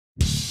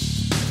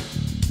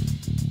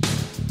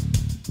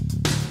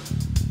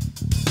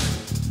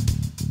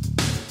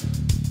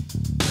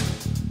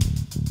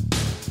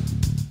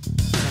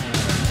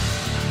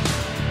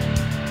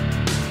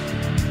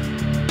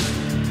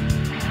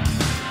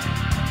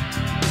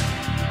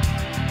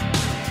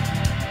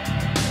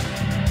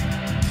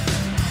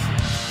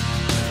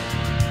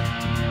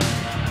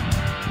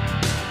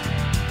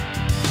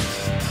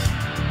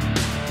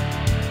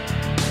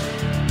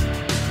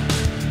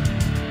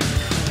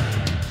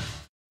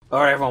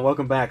Alright everyone,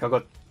 welcome back. I've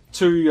got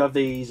two of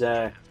these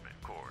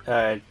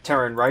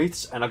Terran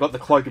Wraiths, and I've got the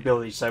cloak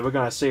ability, so we're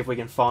going to see if we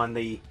can find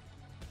the,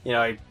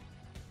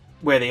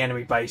 where the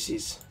enemy base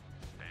is.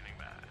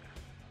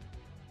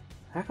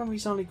 How come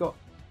he's only got...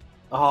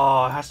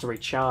 Oh, it has to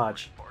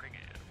recharge.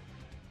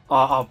 Oh,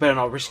 I better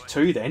not risk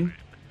two then.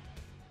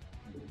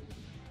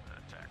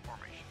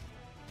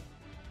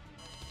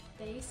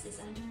 Base is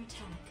under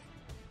attack.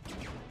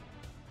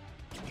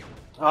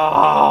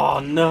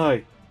 Oh,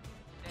 no.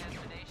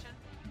 Destination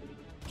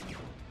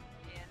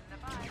in the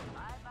 5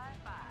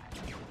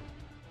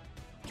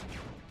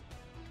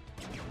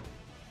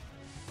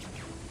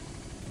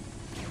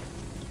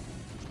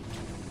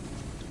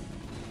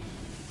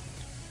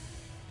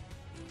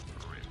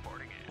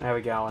 Reporting in. How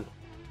we going?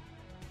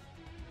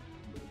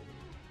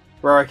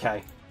 We're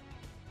okay.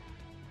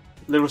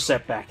 Little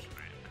setback.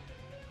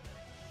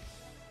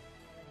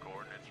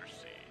 Coordinates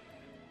received.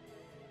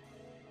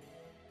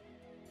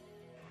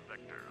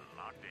 Vector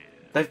locked in.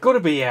 They've got to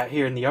be out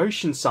here in the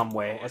ocean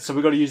somewhere, so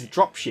we've got to use the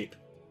dropship.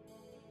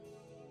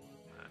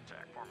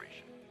 Attack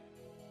formation.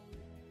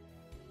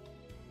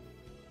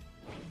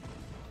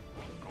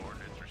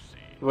 Coordinates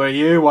received. What are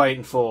you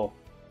waiting for?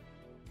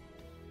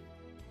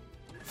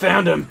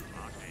 Found him!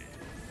 Locked in.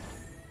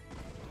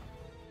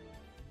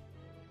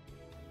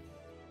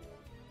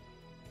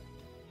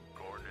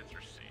 Coordinates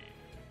received.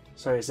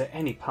 So is there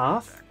any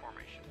path? Attack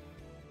formation.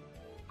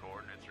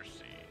 Coordinates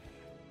received.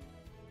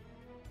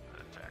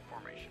 Attack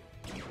formation.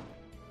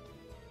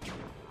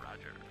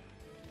 Roger.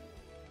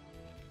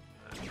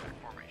 Attack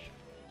formation.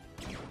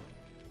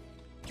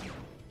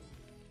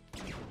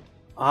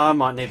 I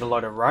might need a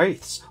load of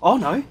wraiths. Oh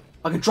no!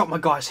 I can drop my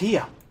guys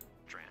here!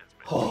 Transmit.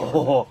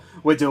 Oh,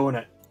 we're doing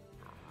it.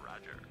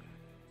 Roger.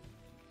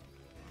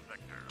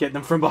 Vector. Get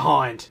them from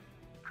behind.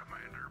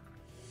 Commander.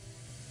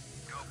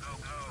 Go, go,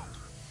 go.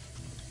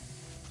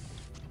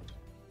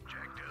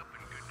 Jacked up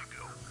and good to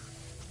go.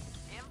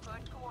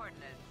 Input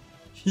coordinates.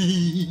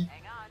 Unload,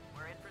 Hang on,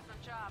 we're in for some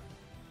chops.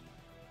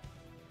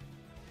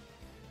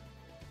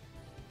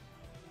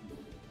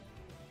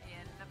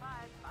 In the 5.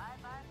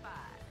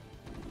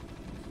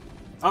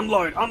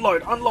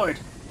 unload, unload!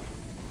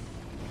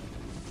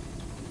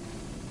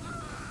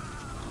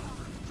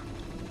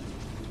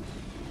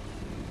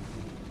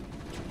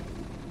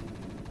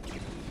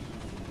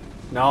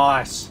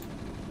 Nice.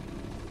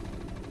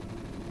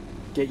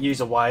 Get yous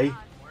away. Hang on,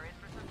 we're in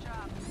for some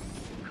chops.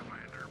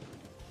 Commander.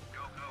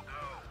 Go, go,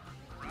 go.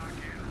 Rock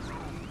and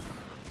roll.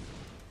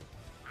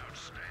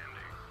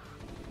 Outstanding.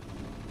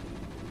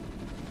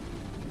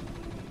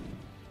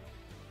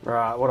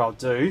 Right, what I'll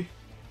do...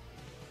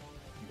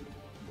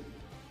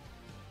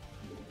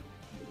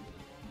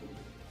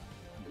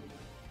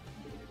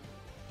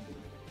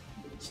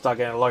 Start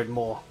getting a load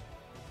more.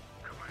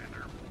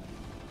 Commander.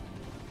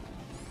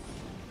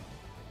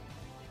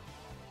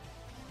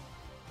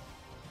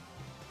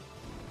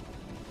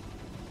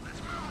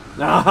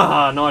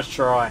 Ah, nice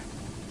try.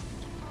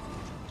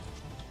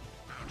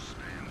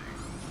 Outstanding.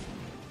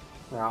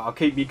 Right, I'll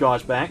keep you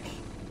guys back.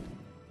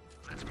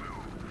 Let's move.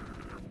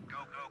 Go,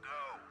 go,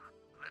 go.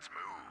 Let's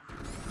move.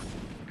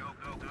 Go,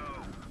 go,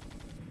 go.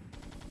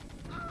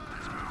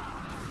 Let's move.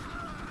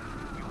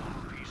 You want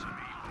a piece of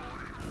me,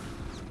 boy?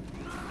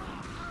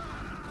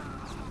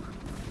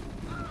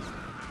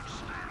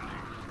 Outstanding.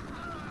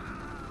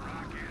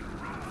 Rock and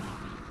roll.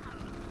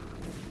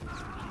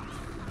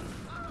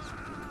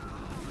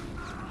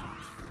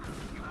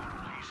 You want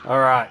a piece of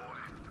Alright, me, boy?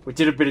 we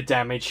did a bit of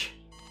damage.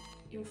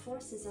 Your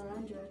forces are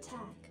under attack.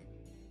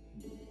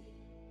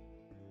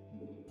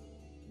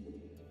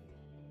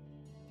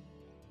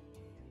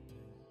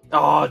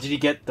 Oh, did he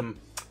get them?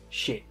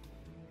 Shit.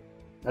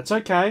 That's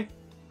okay.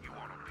 You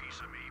want a piece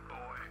of me,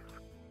 boy?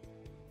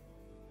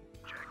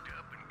 Jacked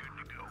up and good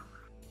to go.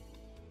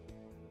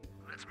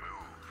 Let's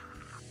move.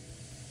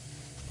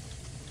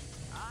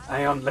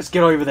 Hang on, let's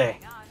get over there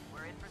Hang on,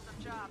 we're in for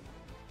some chops.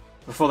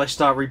 before they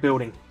start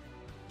rebuilding.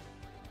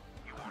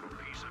 You want a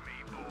piece of me,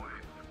 boy?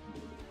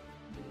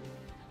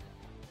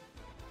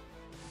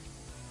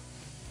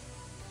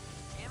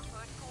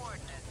 Input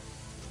coordinates.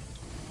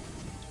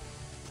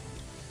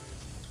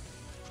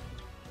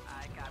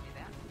 I copy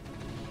that.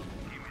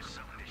 Give me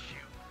something to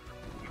shoot.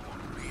 You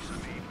want a piece of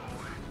me,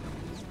 boy?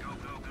 Go,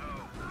 go, go.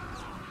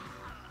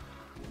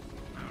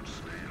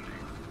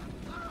 Outstanding.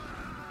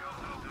 Go,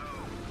 go, go.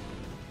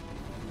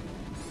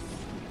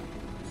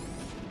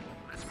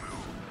 Let's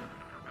move.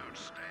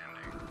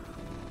 Outstanding.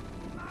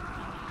 Go,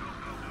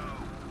 go, go.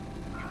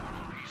 You want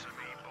a piece of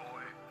me,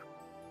 boy?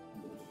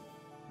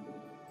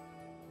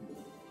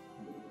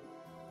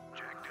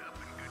 Jacked up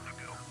and good to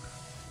go.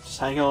 Just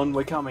hang on,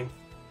 we're coming.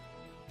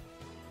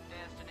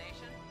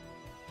 Destination.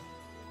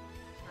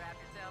 Strap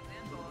yourself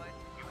in, boys.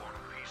 You want a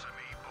piece of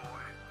me,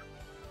 boy?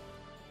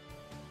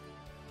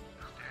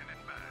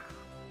 Standing by.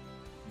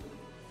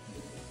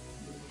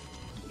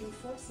 Your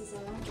forces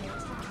are under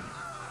attack.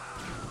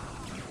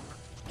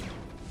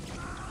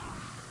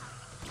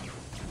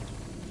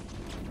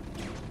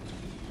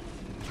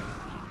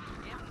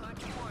 Input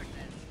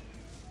coordinates.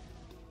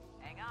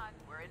 Hang on,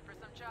 we're in for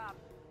some chops.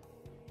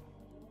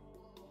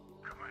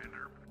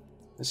 Commander.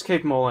 Let's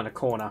keep them all in a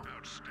corner.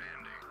 Outstanding.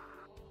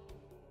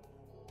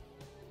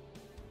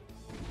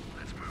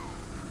 Let's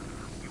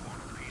move. You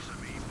want a piece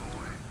of me,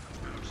 boy?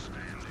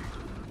 Outstanding.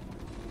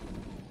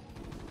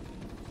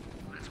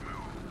 Let's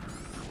move.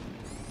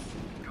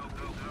 Go,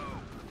 go, go.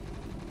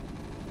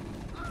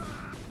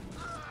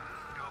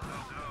 Go, go,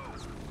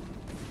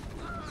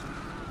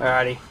 go.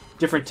 Alrighty,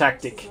 different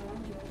tactic. Are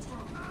under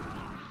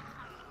attack.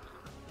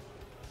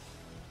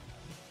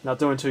 Not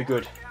doing too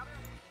good.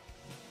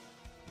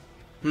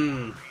 Piece of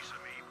me,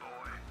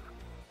 boy.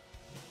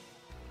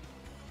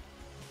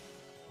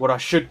 What I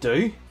should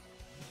do,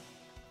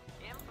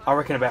 I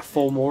reckon about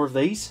 4 more of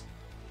these.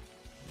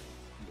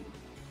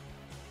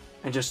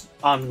 And just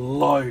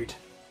unload.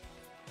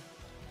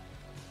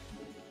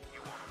 You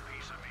want a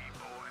piece of me,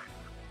 boy?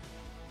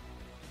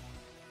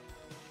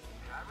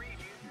 I read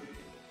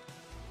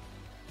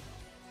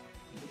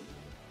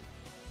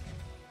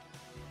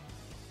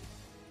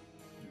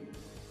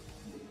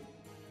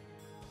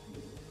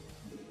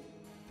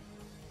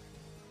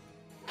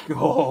you.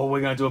 Oh,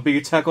 we're going to do a big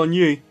attack on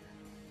you.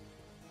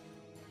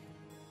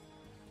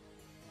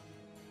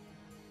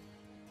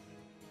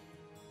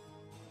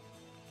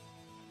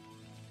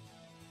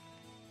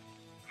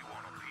 You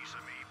want a piece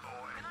of me,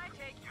 boy? Can I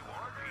take You your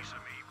want a order? piece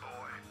of me,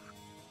 boy?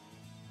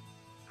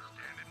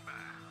 Standing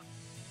by.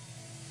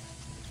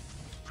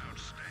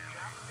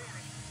 Outstanding.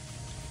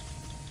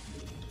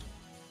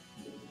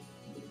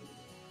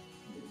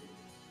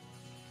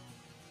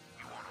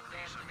 You want a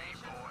piece of me,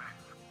 boy?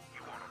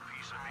 You want a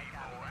piece of me,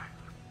 boy?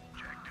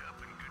 Jacked up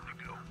and good to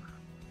go.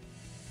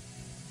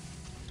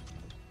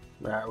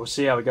 Right, we'll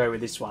see how we go with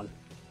this one.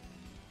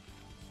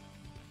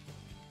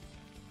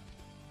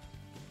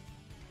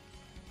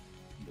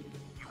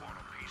 You want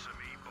a piece of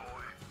me,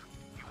 boy?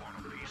 You want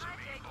a piece Can of I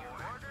me, take your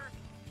boy? order?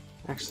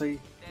 Actually,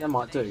 that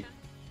might do. Destination?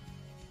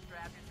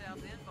 Strap yourself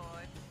in,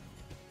 boy.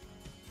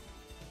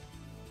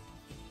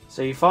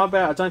 So you find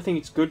out, I don't think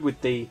it's good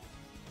with the...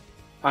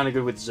 Only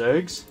good with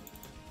Zergs.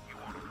 You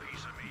want a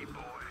piece of me,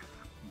 boy?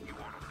 You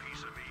want a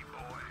piece of me,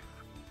 boy?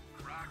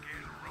 Rock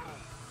and roll.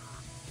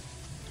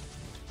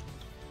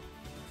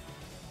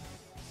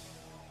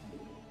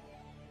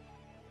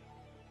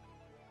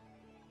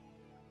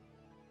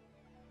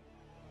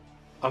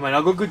 I mean,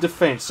 I've got good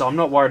defense, so I'm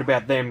not worried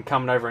about them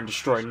coming over and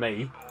destroying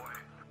me. Boy.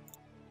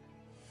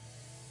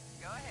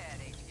 Go ahead,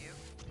 HQ.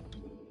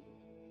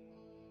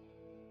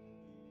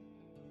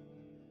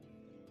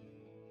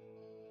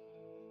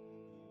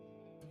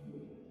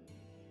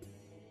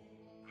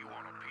 You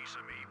want a piece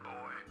of me,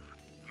 boy?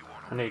 You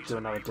want a I need to piece do of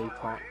another me, boy?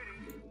 depot.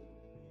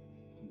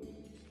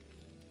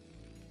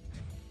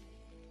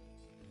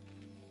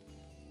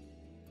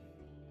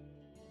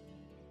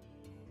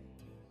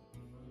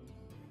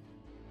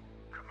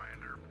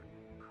 Commander,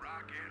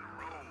 rock and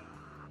roll.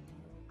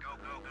 Go,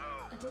 go,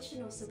 go.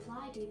 Additional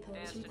supply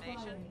depots Destination?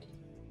 required.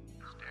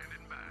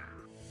 Standing by.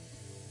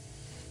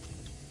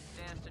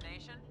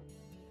 Destination?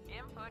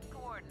 Input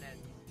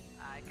coordinates.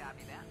 I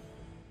copy that.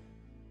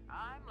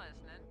 I'm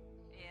listening.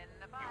 In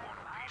the You want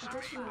a piece of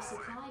Additional me,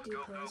 supply boy? Go,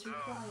 go, depots go.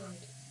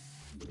 required.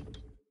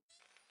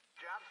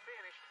 Job's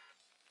finished.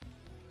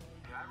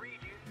 I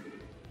read you.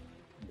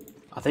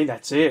 I think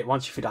that's it,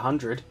 once you hit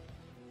 100.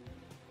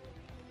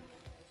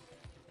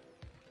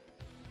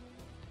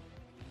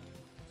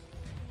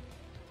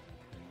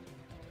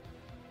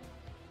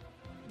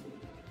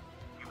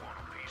 You want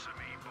a piece of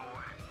me,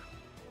 boy?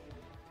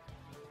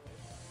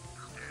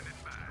 Standing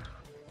by.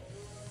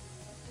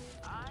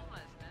 I'm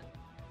listening.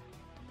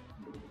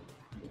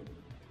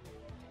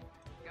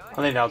 Go I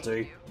think that'll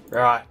do.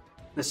 Right,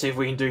 let's see if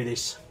we can do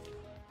this.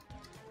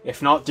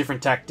 If not,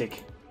 different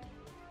tactic.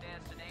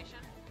 Destination?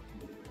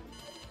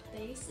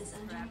 Base is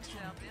under Strap attack.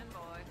 yourself in,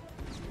 boy.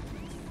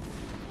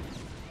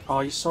 Oh,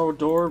 you're so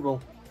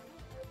adorable.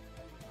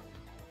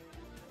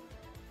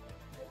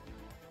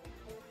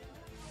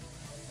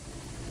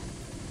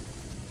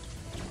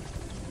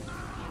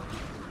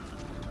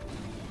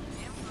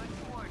 Input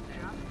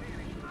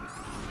coordinates.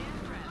 In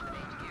transit,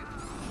 HQ.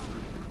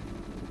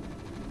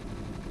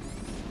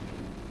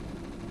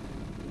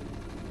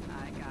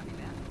 I copy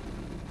that.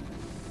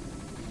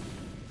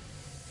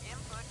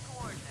 Input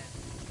coordinates.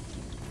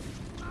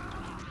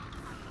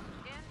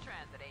 In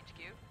transit, HQ.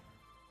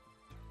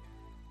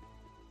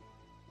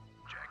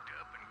 Jacked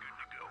up and good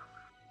to go.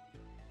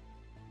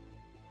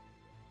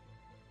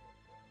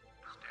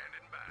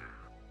 Standing by.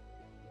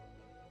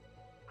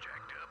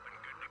 Jacked up and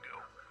good to go.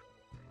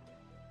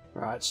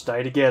 Right,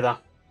 stay together.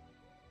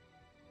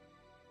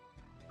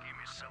 Give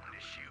me something to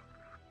shoot.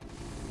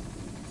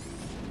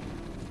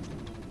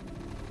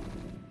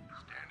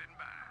 Standing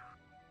by.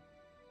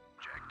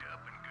 Jacked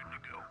up and good to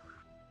go.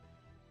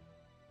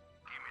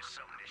 Give me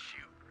something to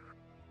shoot.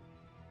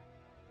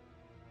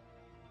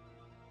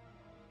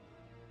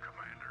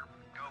 Commander,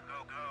 go, go,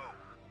 go.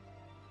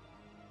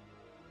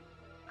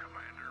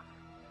 Commander.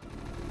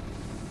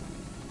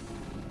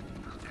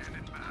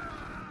 Standing by.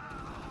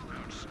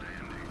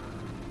 Outstanding.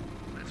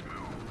 Let's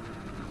move.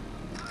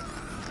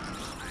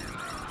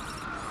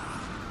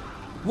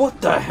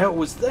 What the hell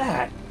was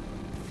that?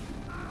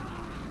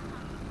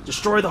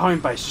 Destroy the home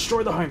base.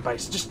 Destroy the home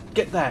base. Just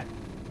get that.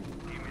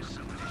 Give me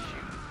something to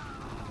shoot.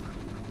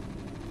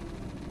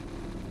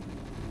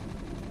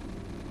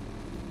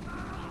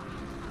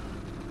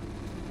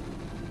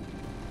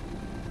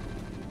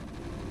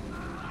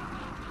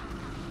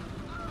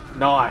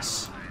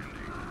 Nice.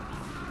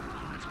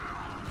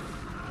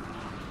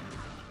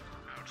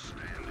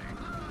 Outstanding.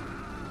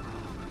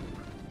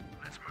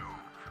 Let's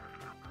move.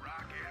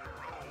 Rock and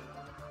roll.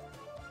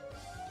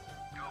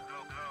 Go, go,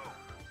 go.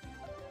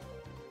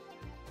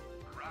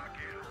 Rock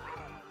and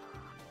roll.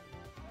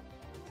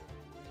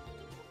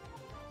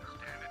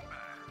 Standing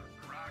by.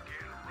 Rock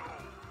and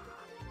roll.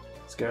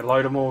 Let's go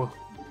load them all.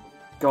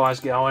 Guys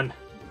going.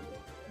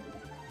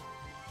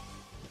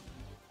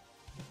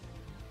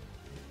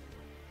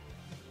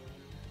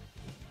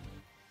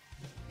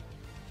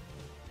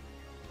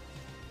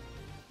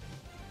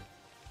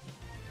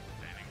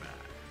 Standing by.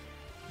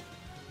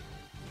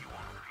 You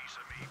want a piece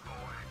of me,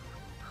 boy?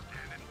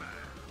 Standing by.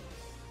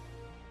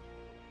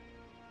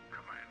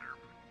 Commander.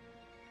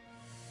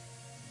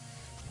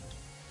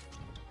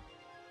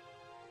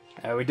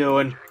 How we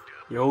doing?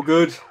 You all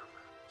good?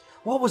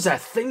 What was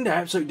that thing that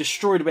absolutely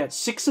destroyed about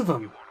 6 of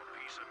them? You want a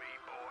piece of me,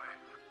 boy?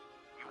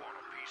 You want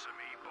a piece of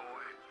me,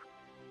 boy?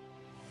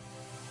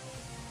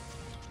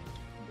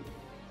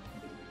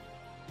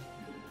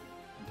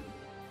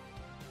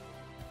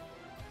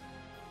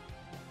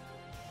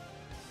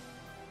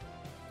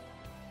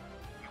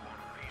 You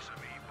want a piece of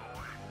me,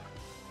 boy?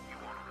 You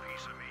want a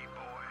piece of me,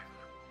 boy?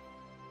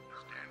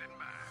 Standing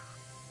by.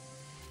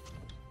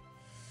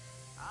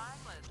 I'm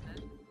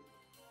listening.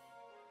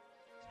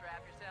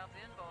 Strap yourselves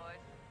in,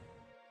 boys.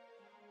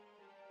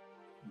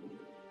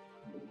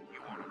 You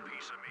want a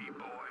piece of me,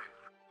 boy?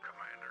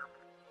 Commander,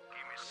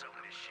 give me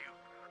something to shoot.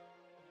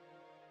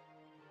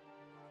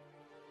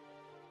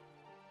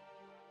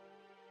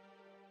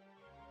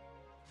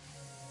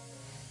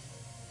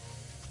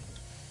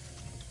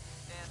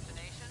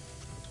 Destination?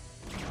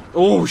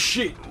 Oh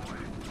shit!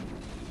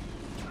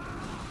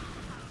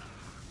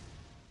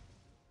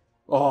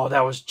 Oh,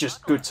 that was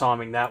just good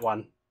timing, that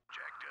one.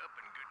 Jacked up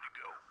and good to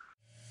go.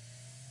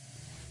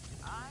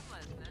 I'm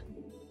listening.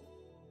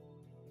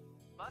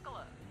 Buckle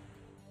up.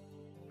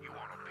 You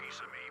want a piece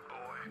of me,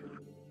 boy?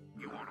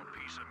 You want a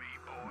piece of me,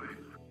 boy?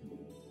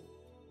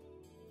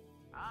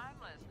 I'm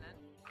listening.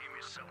 Give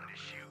me something to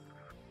shoot.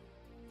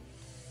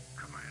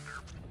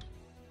 Commander.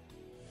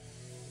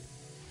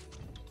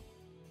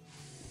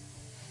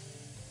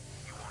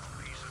 You want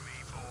a piece of me,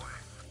 boy?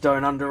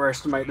 Don't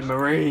underestimate the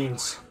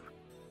Marines.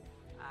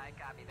 I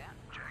copy that.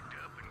 Jacked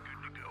up and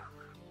good to go.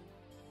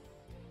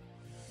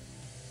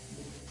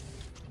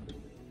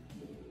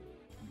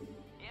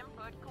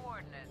 Input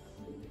coordinates.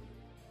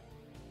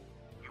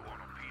 You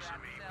want a piece Strap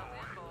of me, yourselves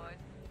in, boy? boys.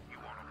 You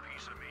want a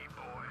piece of me,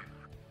 boy?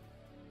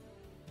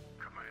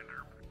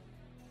 Commander.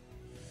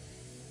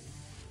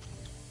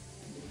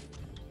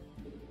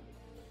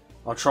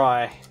 I'll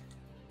try.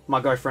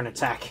 Might go for an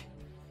attack.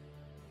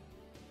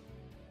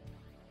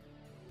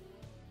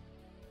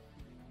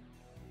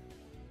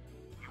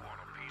 You want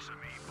a piece of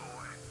me,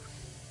 boy?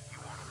 You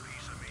want a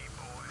piece of me,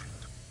 boy?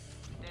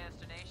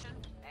 Destination?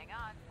 Hang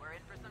on. We're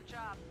in for some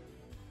chop.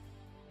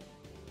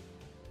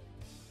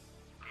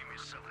 Give me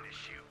something to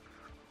shoot.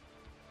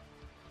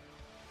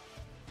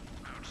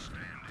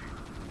 Outstanding.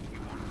 You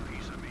want a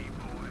piece of me,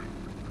 boy?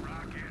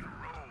 Rock and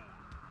roll.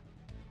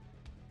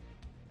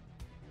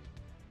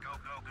 Go,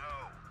 go, go.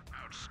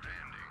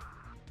 Outstanding.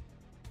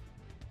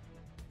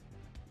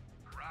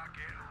 Rock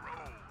and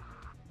roll.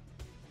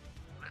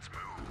 Let's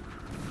move.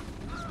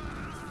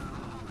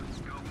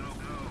 Go, go,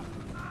 go.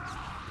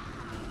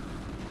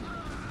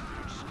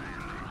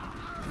 Outstanding.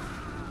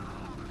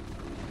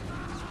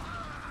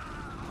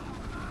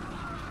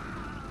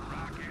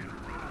 Rock and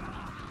roll.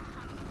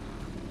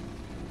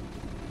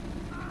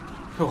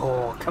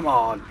 Oh, come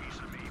on. Piece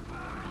of me, boy.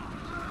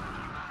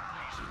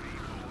 Piece of me,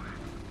 boy.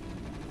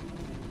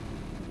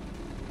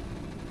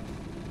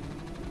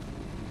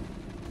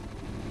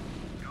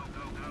 Go,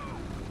 go, go.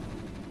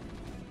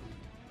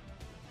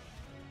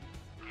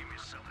 Give me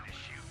something to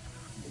shoot.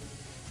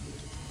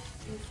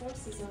 Your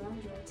forces are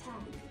under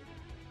attack.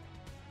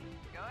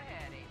 Go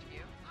ahead, HQ.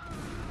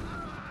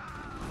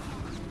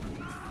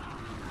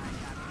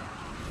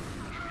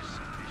 Give me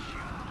something to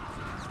shoot.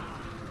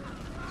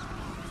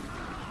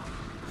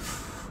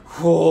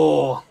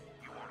 Oh,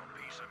 You want a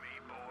piece of me,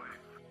 boy?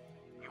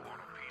 You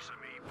want a piece of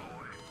me,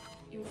 boy?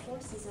 Your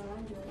forces are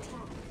under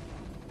attack.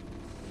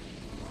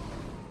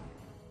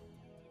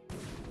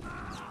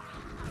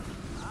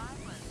 I'm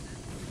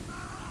listening.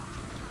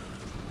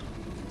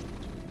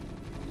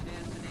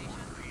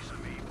 Destination? Piece of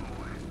me,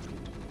 boy.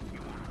 You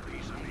want a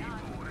piece of me, Hang on.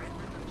 boy? We're in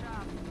for some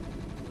chop.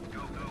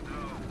 Go, go,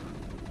 go.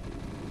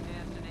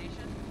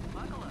 Destination?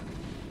 Buckle up.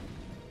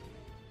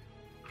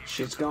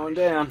 shit's going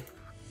down.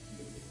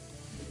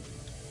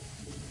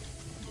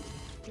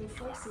 Your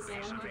forces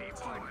are under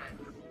attack.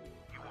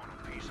 You want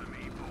a piece of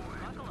me, boy?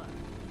 Buckle up.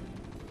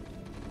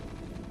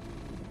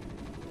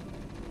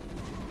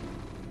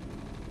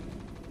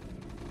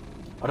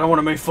 I don't want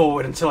to move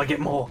forward until I get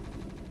more.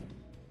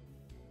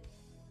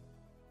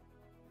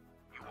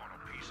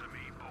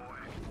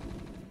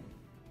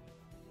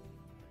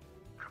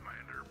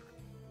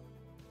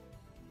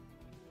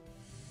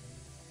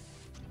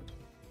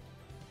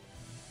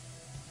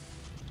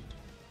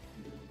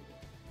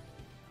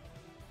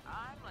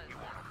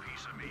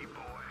 piece of me,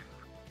 boy?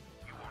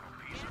 You want a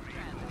piece of me,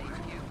 Transit boy?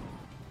 HQ.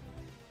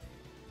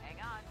 Hang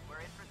on, we're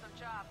in for some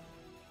chop.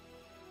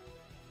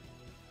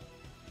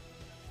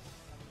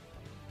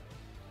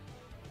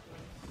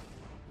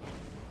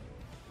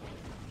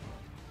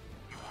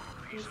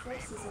 Your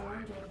forces are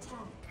under attack.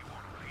 You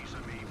want a piece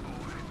of me,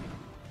 boy?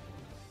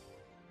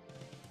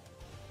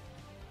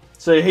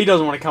 See, he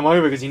doesn't want to come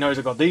over because he knows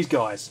I've got these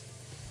guys.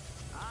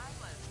 I'm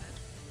listening.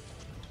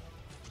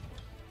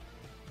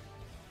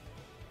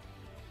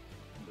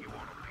 You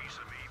want a piece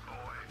of me,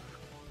 boy?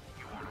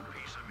 You want a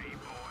piece of me,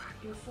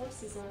 boy? Your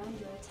forces are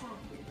under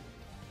attack.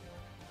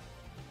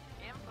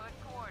 Input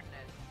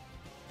coordinates.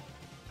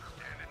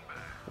 Standing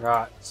by.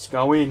 Right, let's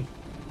go in.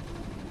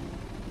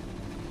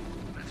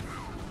 Let's move.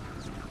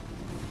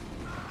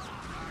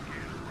 Rock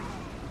and roll.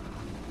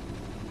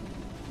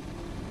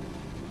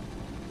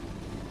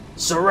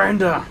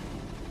 Surrender!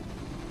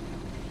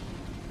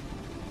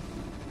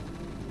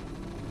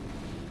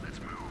 Let's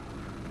move.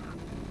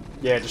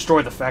 Yeah,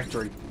 destroy the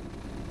factory.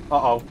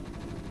 Uh-oh.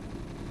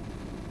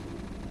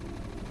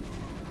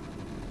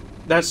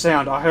 That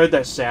sound, I heard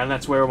that sound,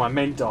 that's where all my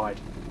men died.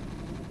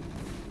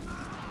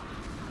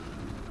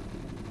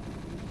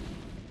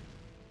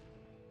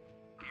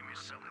 Give me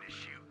something to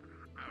shoot.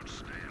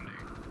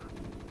 Outstanding.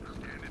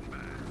 Standing by.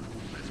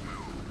 Let's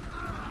move.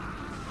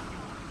 You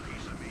want a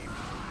piece of me,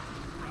 boy?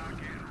 Rock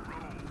and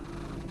roll.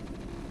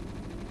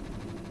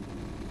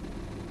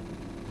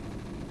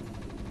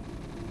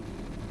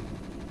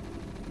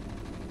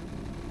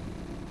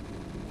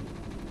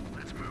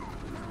 Let's move.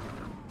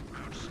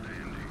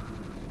 Outstanding.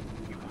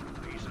 You want a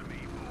piece of me,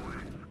 boy?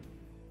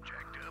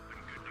 Jacked up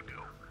and good to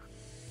go.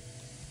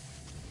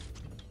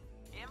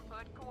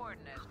 Input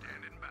coordinates.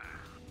 Standing by.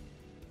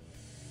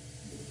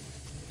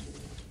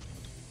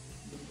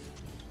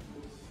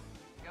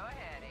 Go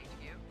ahead,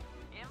 HQ.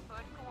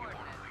 Input You want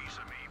coordinates. a piece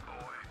of me,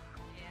 boy?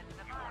 In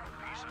the You want a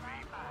piece of me,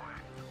 boy?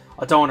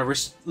 I don't want to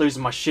risk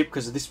losing my ship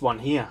because of this one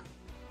here.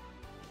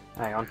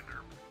 Hang on.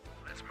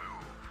 Let's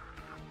move.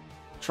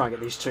 Try and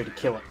get these two to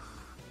kill it.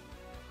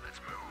 Let's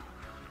move.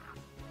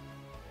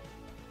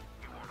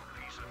 You want a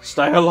piece of me?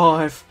 Stay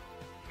alive!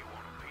 You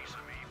want a piece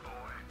of me,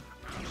 boy?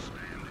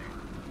 Outstanding.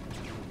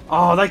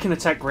 Oh, they can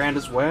attack ground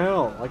as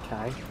well.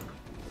 Okay.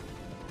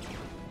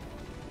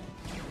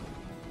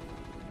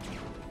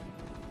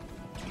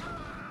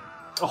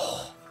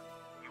 Oh,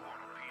 You want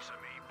a piece of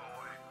me,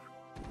 boy?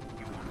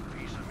 You want a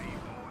piece of me,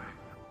 boy?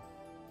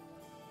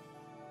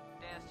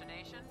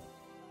 Destination?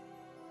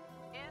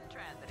 In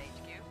transit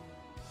HQ.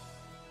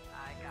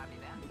 I copy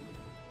that.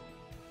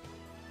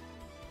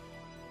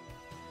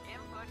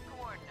 Input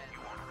coordinates.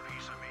 You want a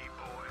piece of me,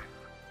 boy?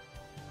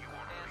 You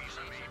want a piece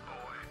of me,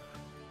 boy?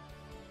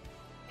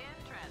 In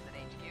transit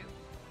HQ.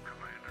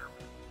 Commander,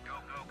 go,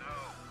 go, go.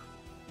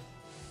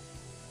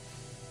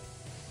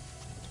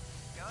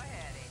 Go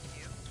ahead, HQ.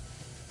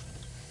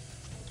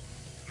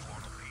 You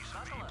want a piece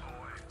of me, Buckle up.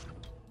 boy?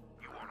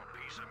 You want a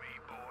piece of me,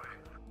 boy?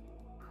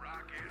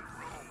 Rock and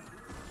roll.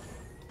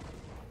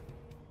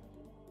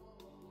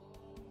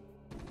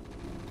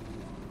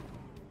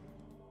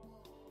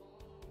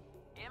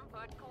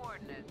 Input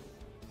coordinates.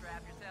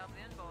 Strap yourselves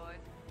in, boys.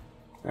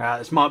 right,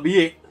 this might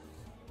be it.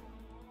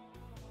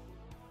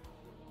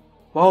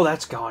 While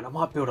that's going, I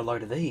might build a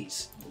load of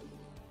these.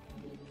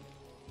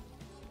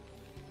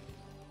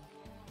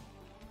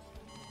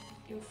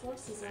 Your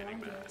forces are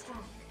under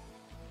attack.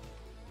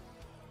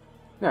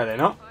 No, they're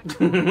not.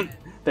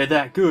 They're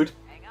that good.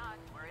 Hang on,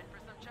 we're in for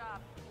some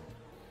chop.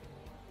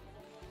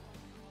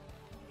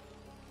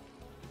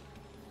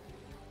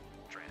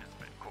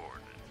 Transmit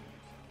coordinates.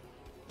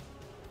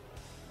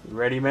 You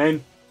ready,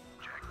 men?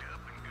 Jacked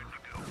up and good to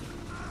go.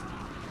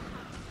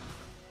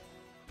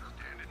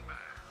 Standing by.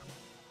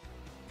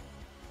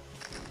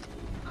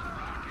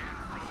 Rock and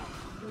roll.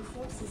 Your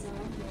forces are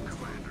under attack.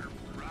 Commander,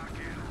 rock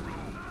and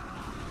roll.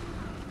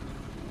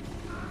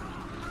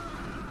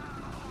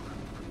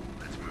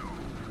 Let's move.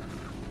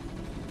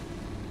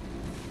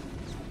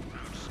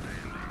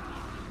 Outstanding.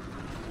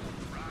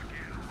 Rock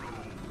and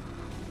roll.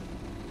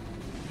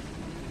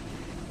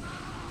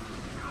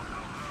 Go,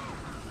 go, go.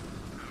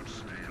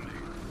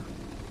 Outstanding.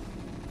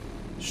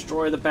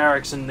 Destroy the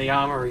barracks and the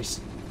armories.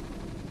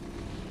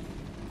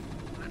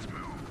 Let's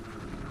move.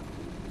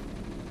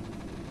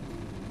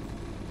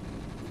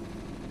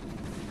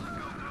 Go,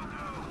 go,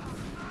 go.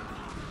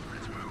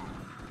 Let's move.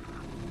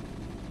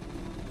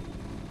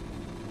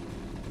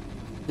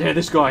 Yeah,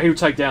 this guy, he'll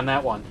take down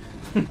that one.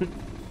 Great,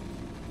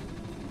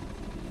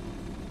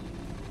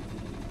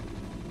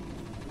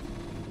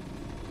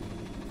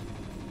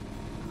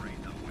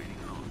 I'm waiting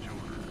on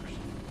orders.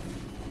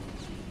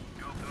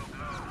 Go, go,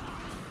 go.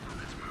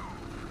 Let's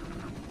move.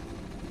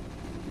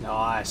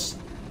 Nice.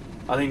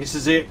 I think this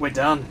is it. We're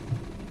done.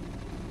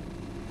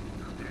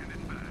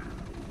 Standing by.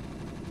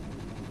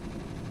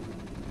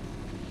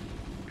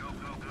 Go,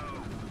 go, go.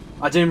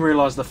 I didn't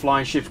realise the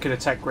flying ships could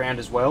attack ground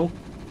as well.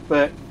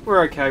 But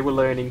we're okay, we're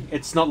learning.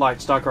 It's not like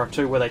StarCraft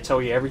 2 where they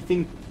tell you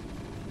everything.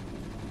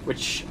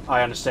 Which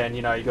I understand,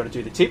 you know, you got to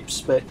do the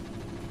tips, but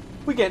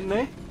we're getting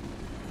there.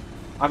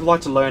 I'd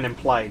like to learn and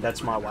play.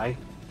 That's my way.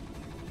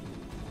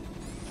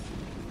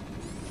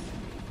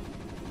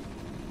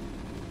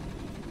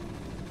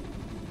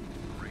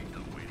 Read the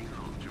waiting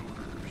launch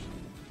orders.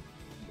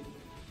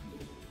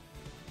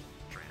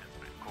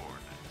 Transmit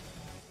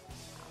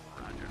coordinates.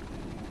 Roger.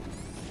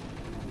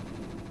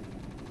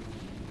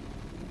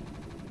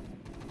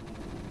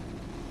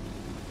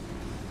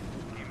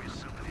 Give me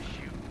something to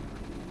shoot.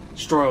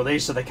 Destroy all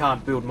these so they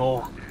can't build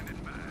more. Standing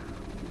by.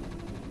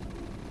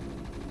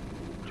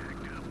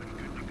 Jacked up and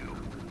good to go.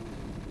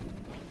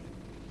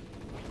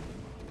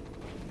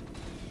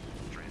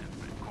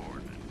 Transmit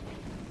coordinates.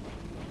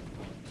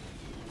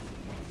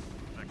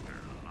 Sector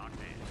locked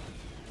in.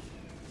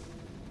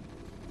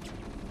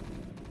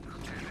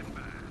 Standing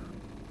by.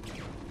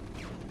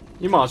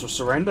 You might as well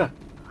surrender.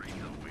 Read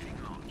the waiting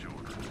launch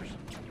orders.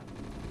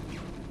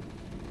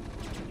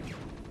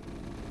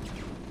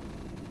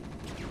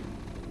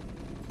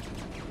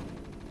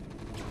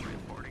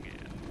 Reporting in.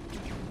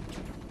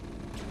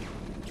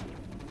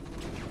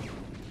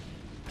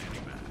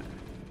 Standing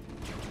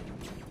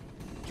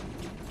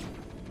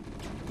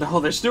by. Oh,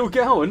 they're still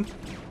going.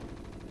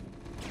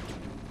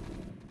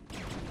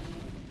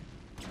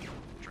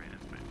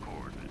 Transmit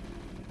coordinates.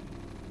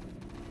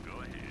 Go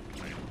ahead,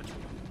 Commander.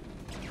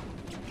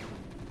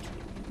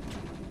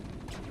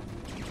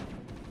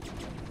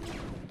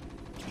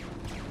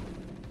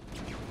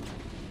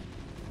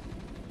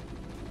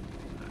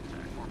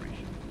 Attack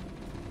formation.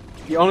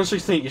 You honestly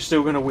think you're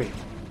still going to win?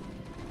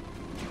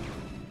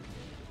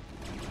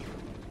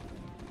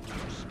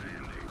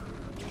 Outstanding.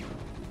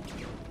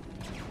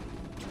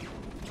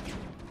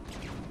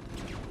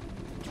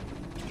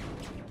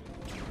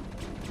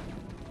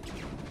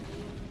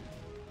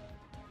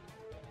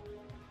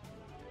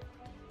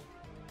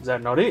 Is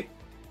that not it?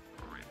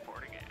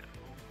 Reporting in.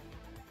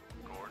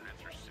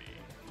 Coordinates received.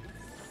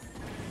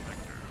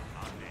 Sector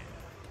locked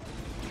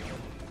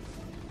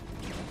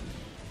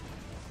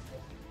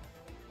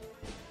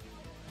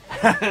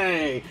in.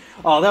 Hey!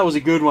 Oh, that was a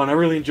good one. I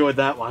really enjoyed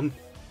that one.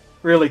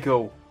 Really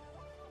cool.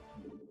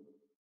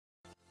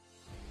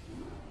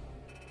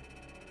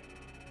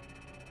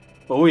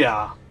 Oh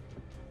yeah.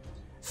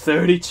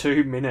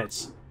 32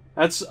 minutes.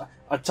 That's...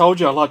 I told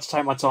you I like to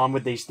take my time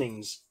with these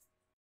things.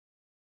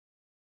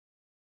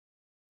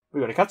 We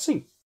got a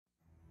cutscene.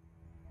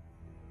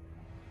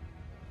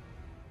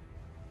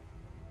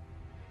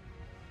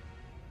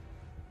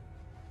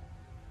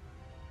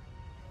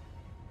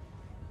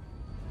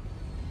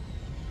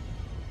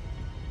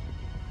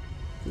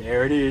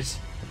 There it is.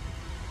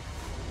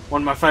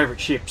 One of my favourite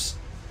ships.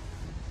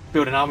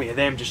 Build an army of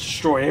them, just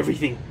destroy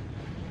everything.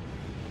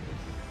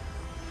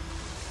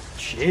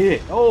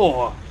 Shit.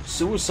 Oh,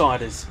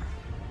 suiciders.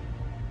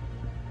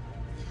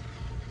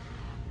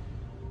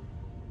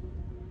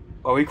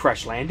 Oh, he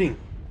crash landing.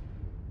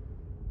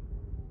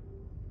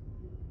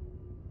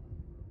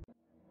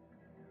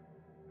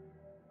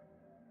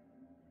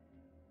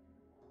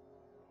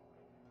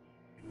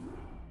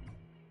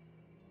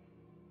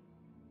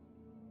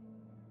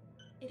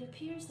 It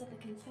appears that the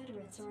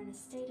Confederates are in a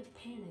state of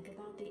panic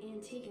about the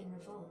Antiguan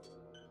revolt.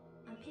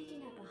 I'm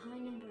picking up a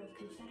high number of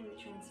Confederate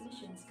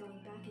transmissions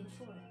going back and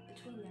forth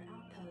between their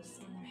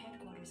outposts and their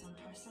headquarters on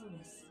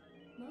Tarsonis.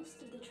 Most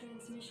of the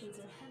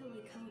transmissions are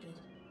heavily coded,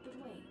 but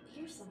wait,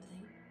 here's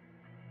something.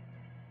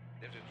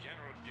 This is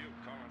General Duke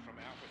calling from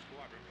Alpha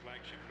Squadron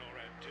Flagship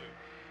NORAD 2.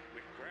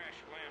 We've crash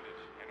landed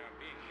and are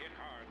being hit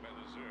hard by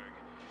the Zerg.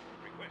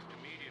 Request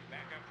immediate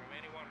backup from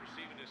anyone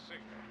receiving this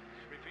signal.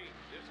 Repeat,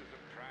 this is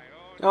a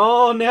priority.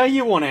 Oh, now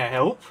you want our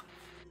help.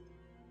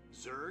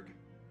 Zerg?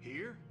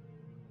 Here?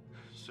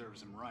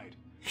 Serves them right.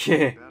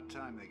 Yeah. About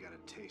time they got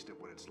a taste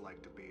of what it's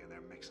like to be in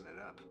there mixing it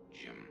up.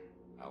 Jim,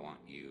 I want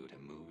you to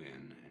move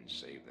in and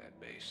save that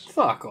base.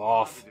 Fuck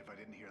off. If I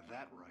didn't hear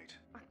that right.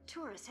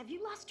 Arcturus, have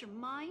you lost your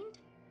mind?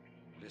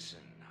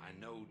 Listen, I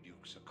know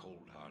Duke's a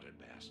cold-hearted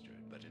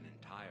bastard, but an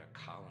entire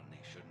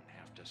colony shouldn't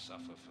have to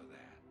suffer for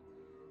that.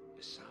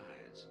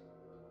 Besides,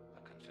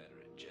 a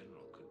Confederate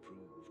general could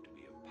prove to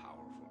be a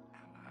powerful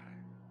ally.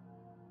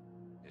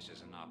 This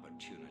is an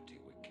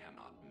opportunity we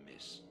cannot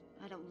miss.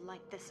 I don't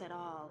like this at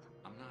all.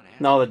 I'm not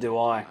asking Neither do you to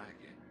I. like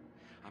it.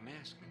 I'm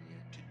asking you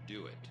to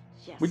do it.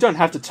 Yes. We don't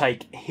have to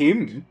take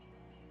him.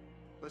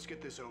 Let's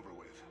get this over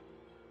with.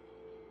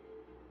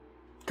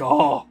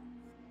 God.